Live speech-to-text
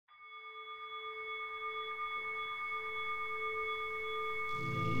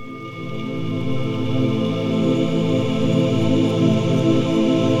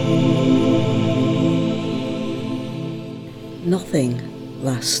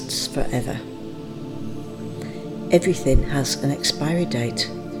lasts forever. Everything has an expiry date.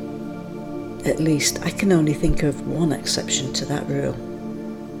 At least I can only think of one exception to that rule.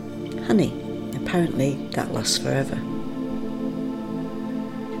 Honey, apparently that lasts forever.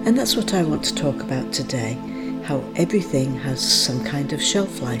 And that's what I want to talk about today, how everything has some kind of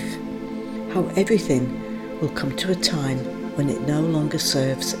shelf life, how everything will come to a time when it no longer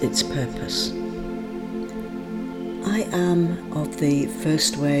serves its purpose. I am of the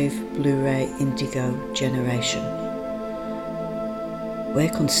first wave Blu-ray Indigo generation. We're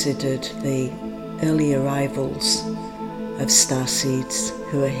considered the early arrivals of starseeds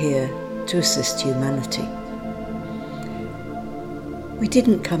who are here to assist humanity. We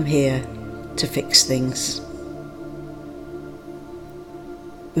didn't come here to fix things.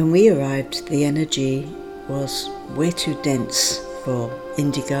 When we arrived, the energy was way too dense for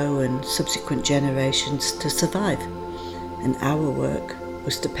Indigo and subsequent generations to survive, and our work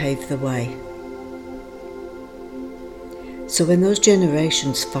was to pave the way. So when those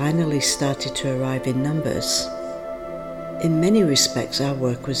generations finally started to arrive in numbers, in many respects our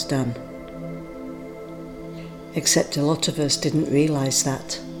work was done. Except a lot of us didn't realise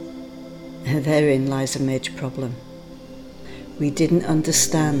that, and therein lies a major problem. We didn't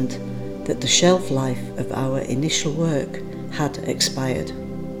understand that the shelf life of our initial work had expired.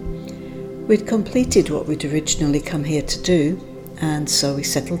 We'd completed what we'd originally come here to do, and so we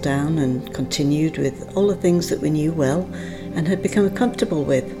settled down and continued with all the things that we knew well and had become comfortable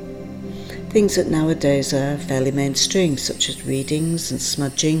with. Things that nowadays are fairly mainstream, such as readings and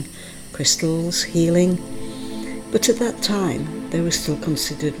smudging, crystals, healing. But at that time, they were still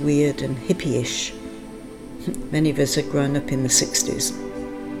considered weird and hippie-ish. Many of us had grown up in the 60s.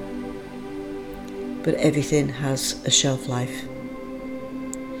 But everything has a shelf life.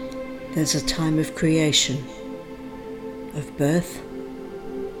 There's a time of creation, of birth,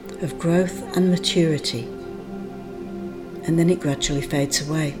 of growth and maturity, and then it gradually fades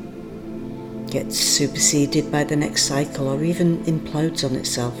away, gets superseded by the next cycle, or even implodes on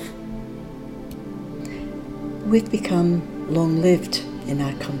itself. We've become long-lived in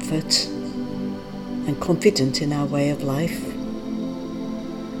our comfort and confident in our way of life,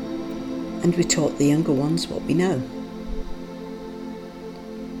 and we taught the younger ones what we know.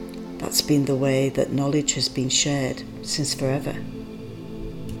 That's been the way that knowledge has been shared since forever.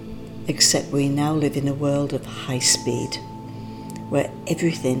 Except we now live in a world of high speed, where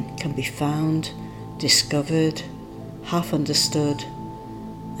everything can be found, discovered, half understood,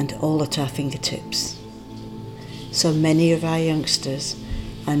 and all at our fingertips. So many of our youngsters,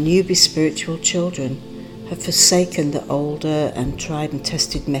 our newbie spiritual children, have forsaken the older and tried and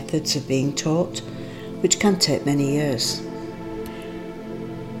tested methods of being taught, which can take many years.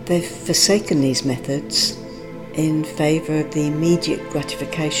 They've forsaken these methods in favour of the immediate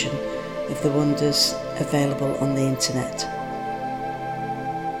gratification of the wonders available on the internet.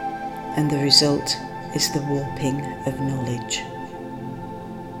 And the result is the warping of knowledge.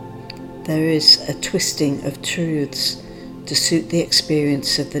 There is a twisting of truths to suit the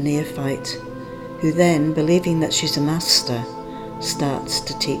experience of the neophyte, who then, believing that she's a master, starts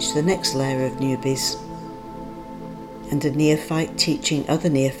to teach the next layer of newbies. And a neophyte teaching other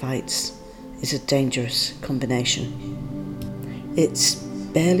neophytes is a dangerous combination. It's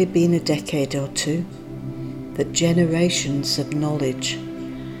barely been a decade or two that generations of knowledge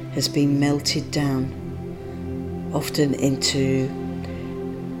has been melted down, often into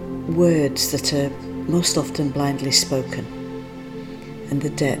words that are most often blindly spoken, and the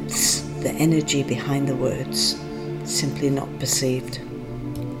depths, the energy behind the words, simply not perceived.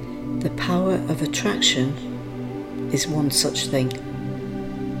 The power of attraction is one such thing.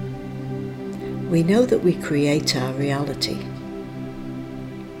 We know that we create our reality,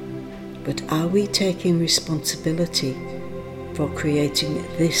 but are we taking responsibility for creating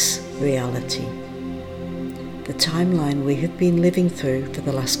this reality? The timeline we have been living through for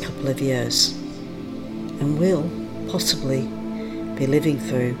the last couple of years, and will possibly be living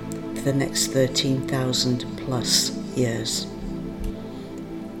through for the next 13,000 plus years.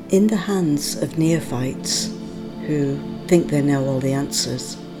 In the hands of neophytes who think they know all the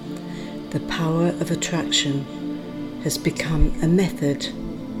answers, the power of attraction has become a method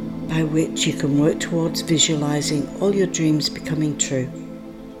by which you can work towards visualizing all your dreams becoming true.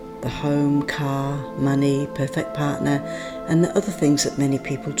 The home, car, money, perfect partner, and the other things that many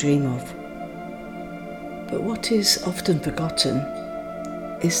people dream of. But what is often forgotten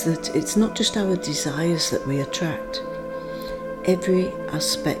is that it's not just our desires that we attract. Every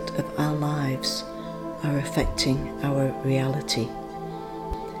aspect of our lives are affecting our reality.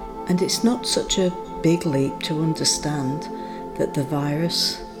 And it's not such a big leap to understand that the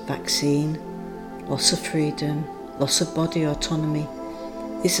virus, vaccine, loss of freedom, loss of body autonomy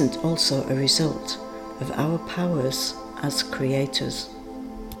isn't also a result of our powers as creators.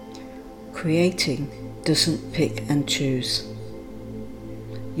 Creating doesn't pick and choose.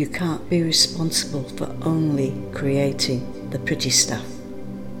 You can't be responsible for only creating the pretty stuff.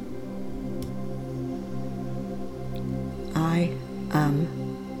 I am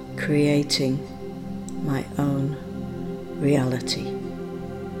creating my own reality.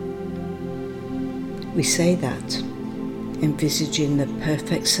 We say that, envisaging the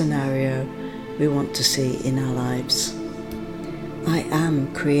perfect scenario we want to see in our lives. I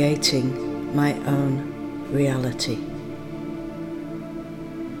am creating my own reality.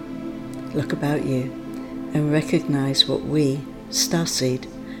 Look about you and recognize what we, Starseed,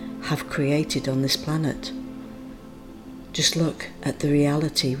 have created on this planet. Just look at the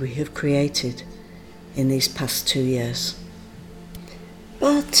reality we have created in these past 2 years.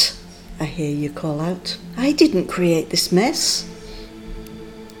 But, I hear you call out, I didn't create this mess.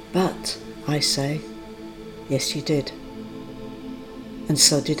 But, I say, yes you did. And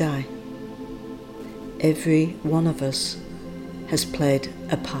so did I. Every one of us has played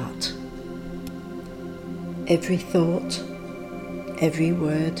a part. Every thought, every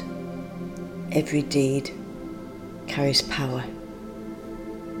word, every deed carries power.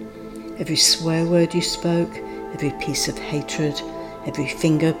 Every swear word you spoke, every piece of hatred, every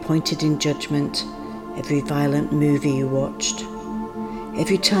finger pointed in judgment, every violent movie you watched,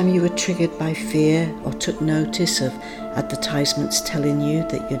 every time you were triggered by fear or took notice of advertisements telling you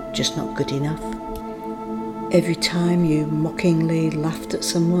that you're just not good enough, every time you mockingly laughed at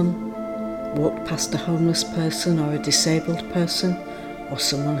someone, walked past a homeless person or a disabled person or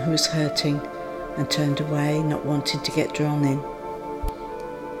someone who was hurting and turned away, not wanting to get drawn in.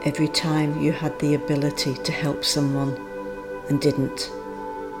 Every time you had the ability to help someone and didn't.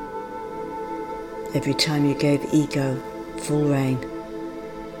 Every time you gave ego full reign.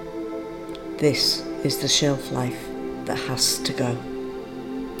 This is the shelf life that has to go.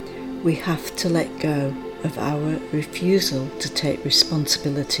 We have to let go of our refusal to take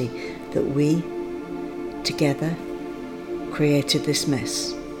responsibility that we, together, created this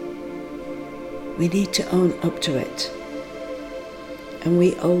mess. We need to own up to it. And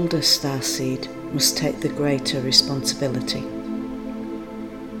we older Starseed must take the greater responsibility.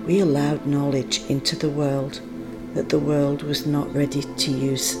 We allowed knowledge into the world that the world was not ready to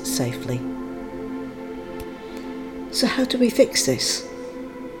use safely. So how do we fix this?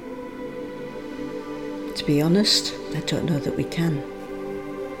 To be honest, I don't know that we can.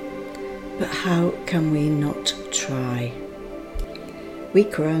 But how can we not try? We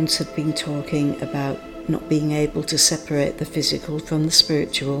Crones have been talking about not being able to separate the physical from the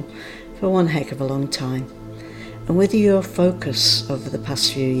spiritual for one heck of a long time. And whether your focus over the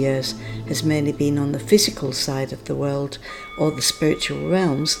past few years has mainly been on the physical side of the world or the spiritual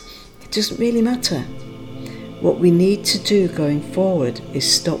realms, it doesn't really matter. What we need to do going forward is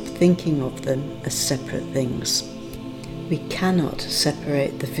stop thinking of them as separate things. We cannot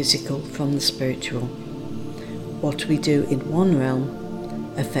separate the physical from the spiritual. What we do in one realm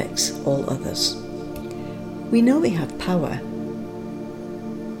affects all others. We know we have power.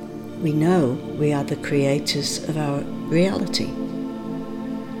 We know we are the creators of our reality.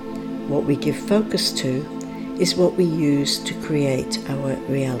 What we give focus to is what we use to create our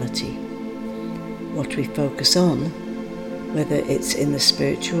reality. What we focus on, whether it's in the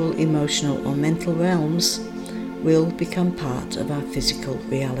spiritual, emotional or mental realms, will become part of our physical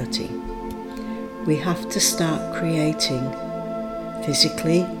reality. We have to start creating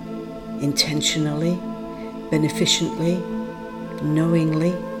physically, intentionally, beneficently,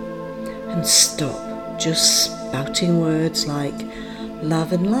 knowingly, and stop just spouting words like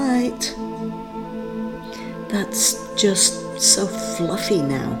love and light. That's just so fluffy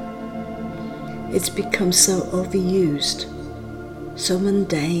now. It's become so overused, so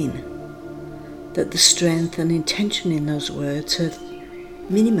mundane, that the strength and intention in those words have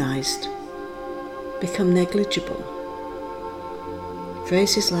minimized, become negligible.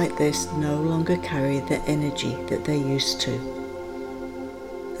 Phrases like this no longer carry the energy that they used to,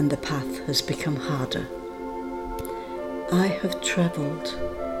 and the path has become harder. I have travelled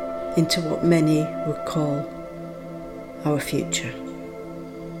into what many would call our future.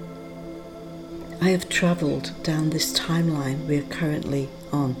 I have travelled down this timeline we are currently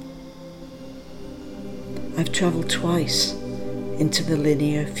on. I've travelled twice into the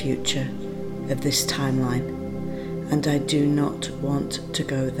linear future of this timeline, and I do not want to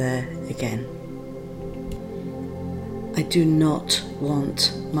go there again. I do not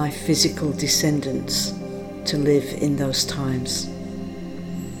want my physical descendants to live in those times.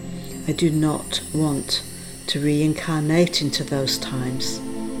 I do not want to reincarnate into those times,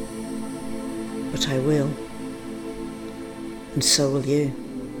 but I will, and so will you.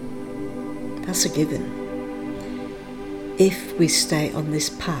 That's a given. If we stay on this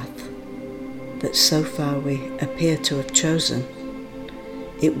path that so far we appear to have chosen,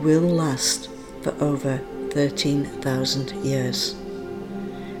 it will last for over 13,000 years,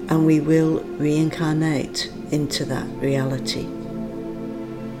 and we will reincarnate into that reality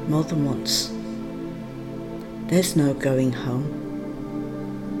more than once. There's no going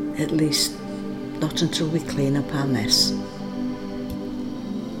home, at least not until we clean up our mess.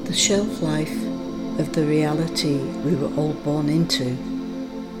 The shelf life of the reality we were all born into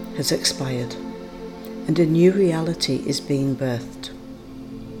has expired, and a new reality is being birthed.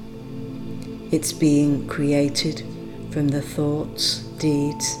 It's being created from the thoughts,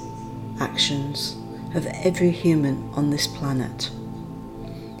 deeds, actions of every human on this planet.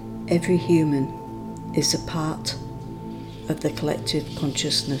 Every human is a part of the collective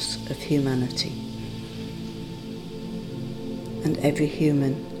consciousness of humanity. And every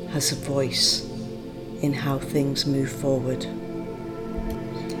human has a voice in how things move forward.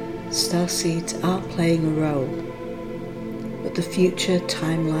 Starseeds are playing a role, but the future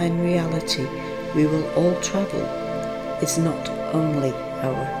timeline reality we will all travel is not only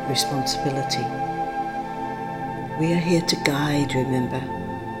our responsibility. We are here to guide, remember,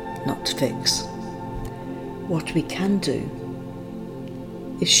 not to fix. What we can do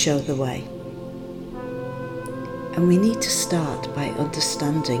is show the way. And we need to start by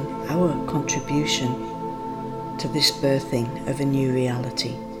understanding our contribution to this birthing of a new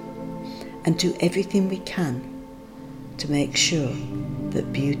reality, and do everything we can to make sure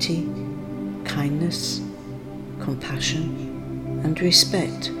that beauty, kindness, compassion, and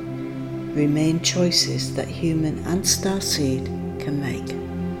respect remain choices that human and starseed can make.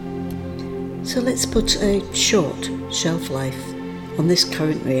 So let's put a short shelf life on this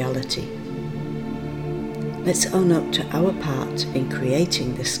current reality. Let's own up to our part in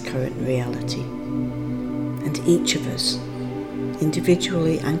creating this current reality, and each of us,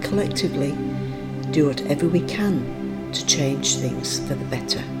 individually and collectively, do whatever we can to change things for the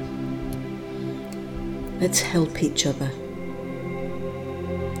better. Let's help each other,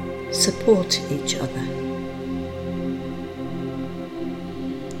 support each other,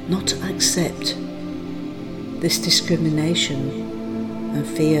 not accept this discrimination and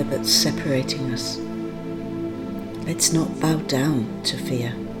fear that's separating us. Let's not bow down to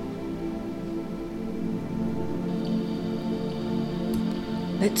fear.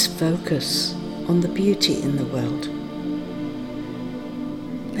 Let's focus on the beauty in the world.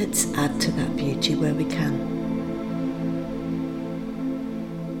 Let's add to that beauty where we can.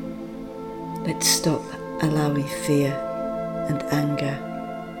 Let's stop allowing fear and anger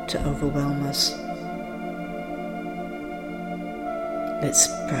to overwhelm us. Let's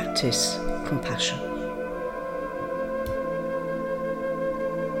practice compassion.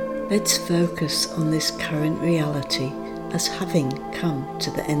 Let's focus on this current reality as having come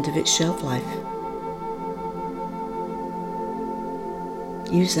to the end of its shelf life.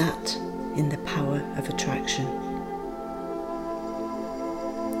 Use that in the power of attraction.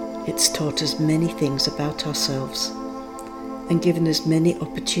 It's taught us many things about ourselves and given us many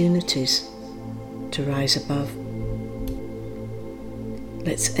opportunities to rise above.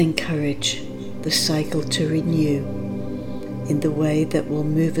 Let's encourage the cycle to renew in the way that will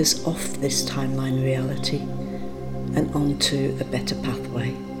move us off this timeline reality and onto a better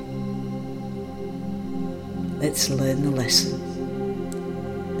pathway. Let's learn the lesson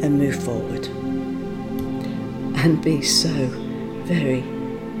and move forward, and be so very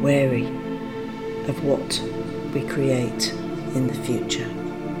wary of what we create in the future.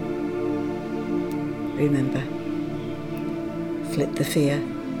 Remember, flip the fear,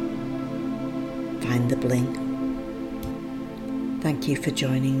 find the bling. Thank you for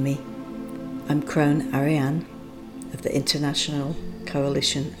joining me. I'm Crone Ariane of the International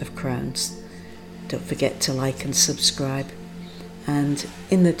Coalition of Crones. Don't forget to like and subscribe, and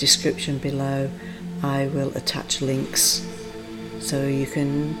in the description below I will attach links so you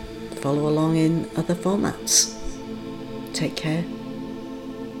can follow along in other formats. Take care.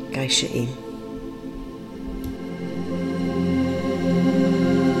 Geisha In.